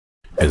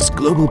As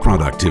global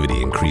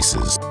productivity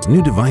increases,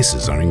 new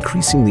devices are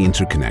increasingly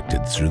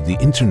interconnected through the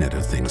Internet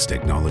of Things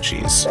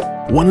technologies.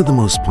 One of the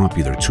most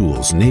popular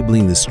tools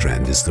enabling this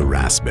trend is the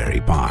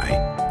Raspberry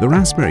Pi. The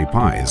Raspberry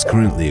Pi is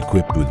currently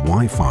equipped with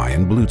Wi-Fi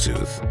and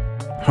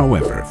Bluetooth.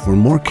 However, for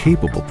more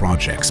capable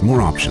projects,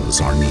 more options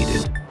are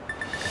needed.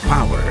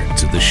 Power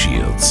to the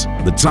Shields.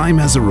 The time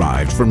has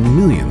arrived for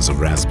millions of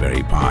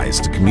Raspberry Pis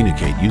to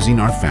communicate using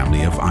our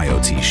family of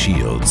IoT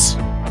Shields.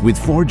 With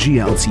 4G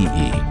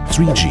LTE,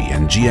 3G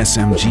and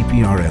GSM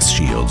GPRS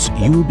Shields,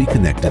 you will be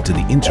connected to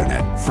the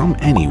Internet from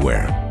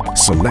anywhere.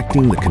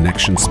 Selecting the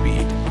connection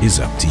speed is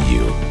up to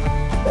you.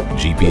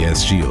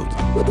 GPS Shield.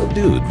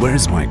 Dude,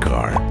 where's my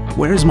car?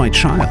 Where's my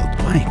child?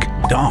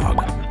 Bike? Dog?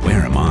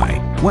 Where am I?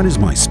 What is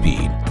my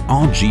speed?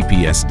 All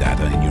GPS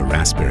data in your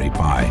Raspberry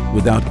Pi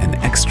without an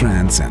extra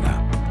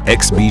antenna.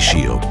 XB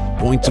Shield,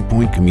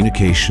 point-to-point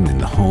communication in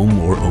the home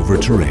or over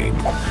terrain.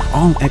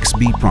 All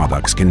XB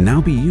products can now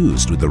be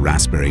used with the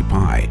Raspberry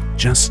Pi.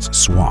 Just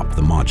swap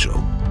the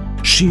module.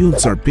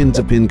 Shields are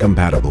pin-to-pin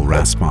compatible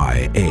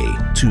Raspberry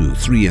A, 2,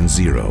 3 and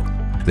 0.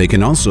 They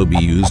can also be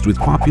used with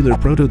popular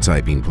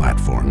prototyping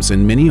platforms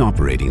and many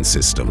operating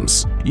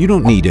systems. You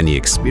don't need any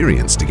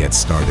experience to get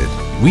started.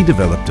 We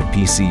developed a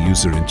PC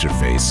user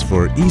interface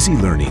for easy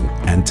learning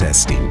and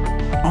testing.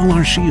 All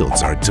our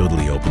Shields are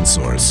totally open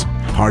source.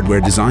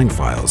 Hardware design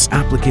files,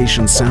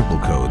 application sample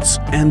codes,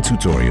 and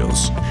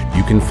tutorials.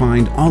 You can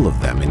find all of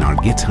them in our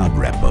GitHub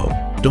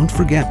repo. Don't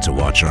forget to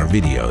watch our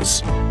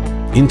videos.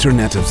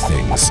 Internet of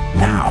Things,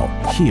 now,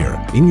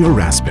 here in your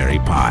Raspberry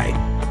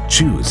Pi.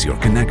 Choose your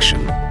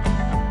connection.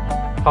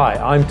 Hi,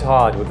 I'm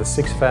Todd with the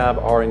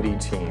 6Fab R&D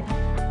team.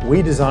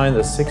 We designed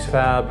the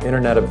 6Fab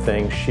Internet of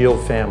Things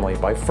Shield family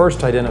by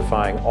first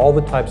identifying all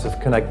the types of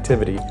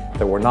connectivity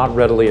that were not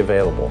readily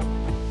available.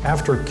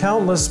 After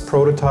countless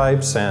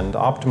prototypes and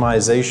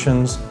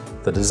optimizations,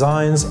 the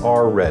designs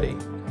are ready.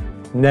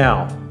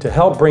 Now, to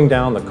help bring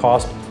down the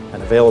cost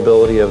and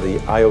availability of the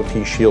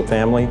IoT Shield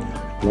family,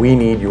 we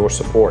need your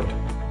support.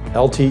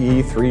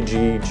 LTE,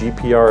 3G,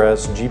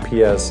 GPRS,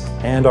 GPS,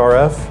 and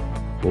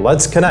RF,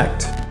 let's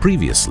connect.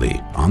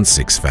 Previously on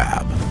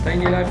 6Fab.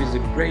 TinyLab is a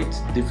great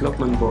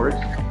development board.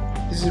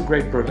 This is a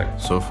great product.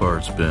 So far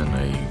it's been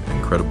an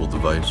incredible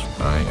device.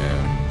 I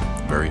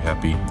am very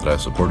happy that I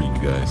supported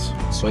you guys.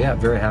 So yeah,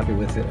 very happy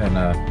with it, and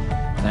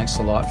thanks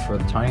a lot for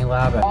the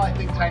TinyLab. Well, I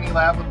think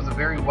TinyLab was a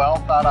very well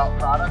thought out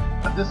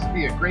product. This would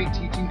be a great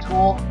teaching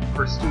tool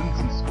for students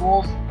in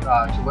schools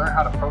to learn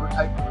how to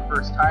prototype for the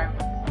first time.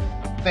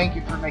 Thank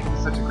you for making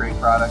such a great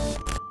product.